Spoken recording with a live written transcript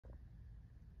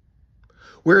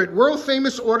We're at world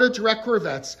famous Auto Direct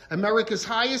Corvettes, America's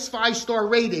highest 5-star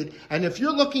rated. And if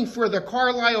you're looking for the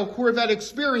Carlisle Corvette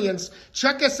experience,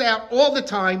 check us out all the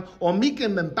time on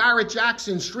Meekum and Barrett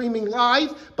Jackson streaming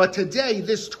live. But today,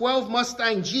 this 12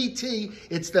 Mustang GT,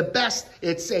 it's the best.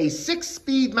 It's a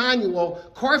 6-speed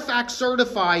manual, Carfax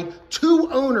certified, 2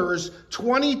 owners,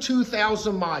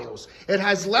 22,000 miles. It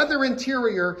has leather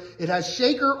interior. It has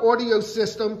shaker audio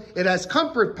system. It has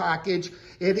comfort package.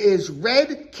 It is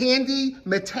red candy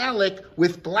metallic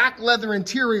with black leather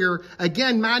interior.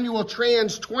 Again, manual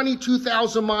trans,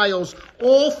 22,000 miles,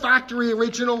 all factory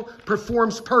original,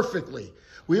 performs perfectly.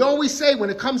 We always say when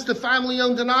it comes to family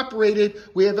owned and operated,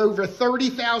 we have over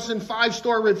 30,000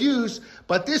 5-star reviews,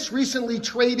 but this recently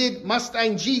traded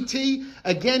Mustang GT,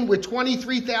 again with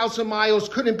 23,000 miles,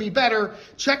 couldn't be better.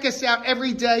 Check us out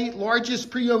every day, largest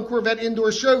pre-owned Corvette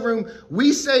indoor showroom.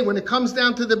 We say when it comes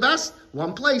down to the best,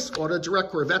 one place,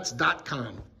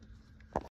 AutoDirectCorvettes.com.